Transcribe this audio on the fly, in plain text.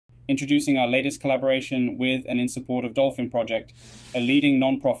introducing our latest collaboration with and in support of Dolphin Project, a leading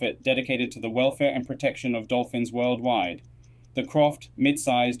non-profit dedicated to the welfare and protection of dolphins worldwide, the Croft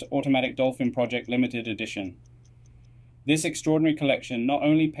mid-sized automatic Dolphin Project Limited Edition. This extraordinary collection not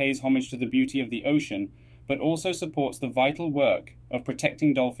only pays homage to the beauty of the ocean, but also supports the vital work of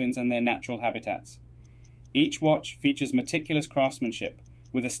protecting dolphins and their natural habitats. Each watch features meticulous craftsmanship,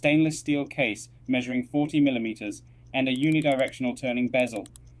 with a stainless steel case measuring 40 millimeters and a unidirectional turning bezel.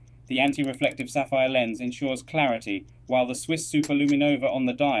 The anti-reflective sapphire lens ensures clarity, while the Swiss Super-LumiNova on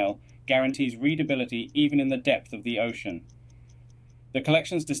the dial guarantees readability even in the depth of the ocean. The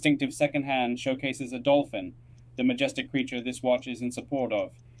collection's distinctive second hand showcases a dolphin, the majestic creature this watch is in support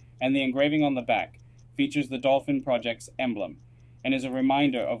of, and the engraving on the back features the Dolphin Project's emblem, and is a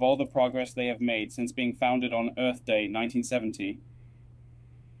reminder of all the progress they have made since being founded on Earth Day 1970.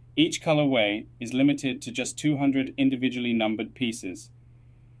 Each colorway is limited to just 200 individually numbered pieces.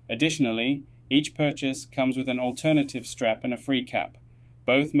 Additionally, each purchase comes with an alternative strap and a free cap,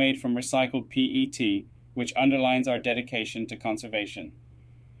 both made from recycled PET, which underlines our dedication to conservation.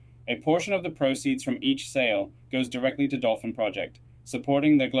 A portion of the proceeds from each sale goes directly to Dolphin Project,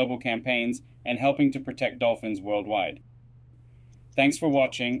 supporting their global campaigns and helping to protect dolphins worldwide. Thanks for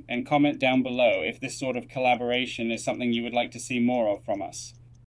watching, and comment down below if this sort of collaboration is something you would like to see more of from us.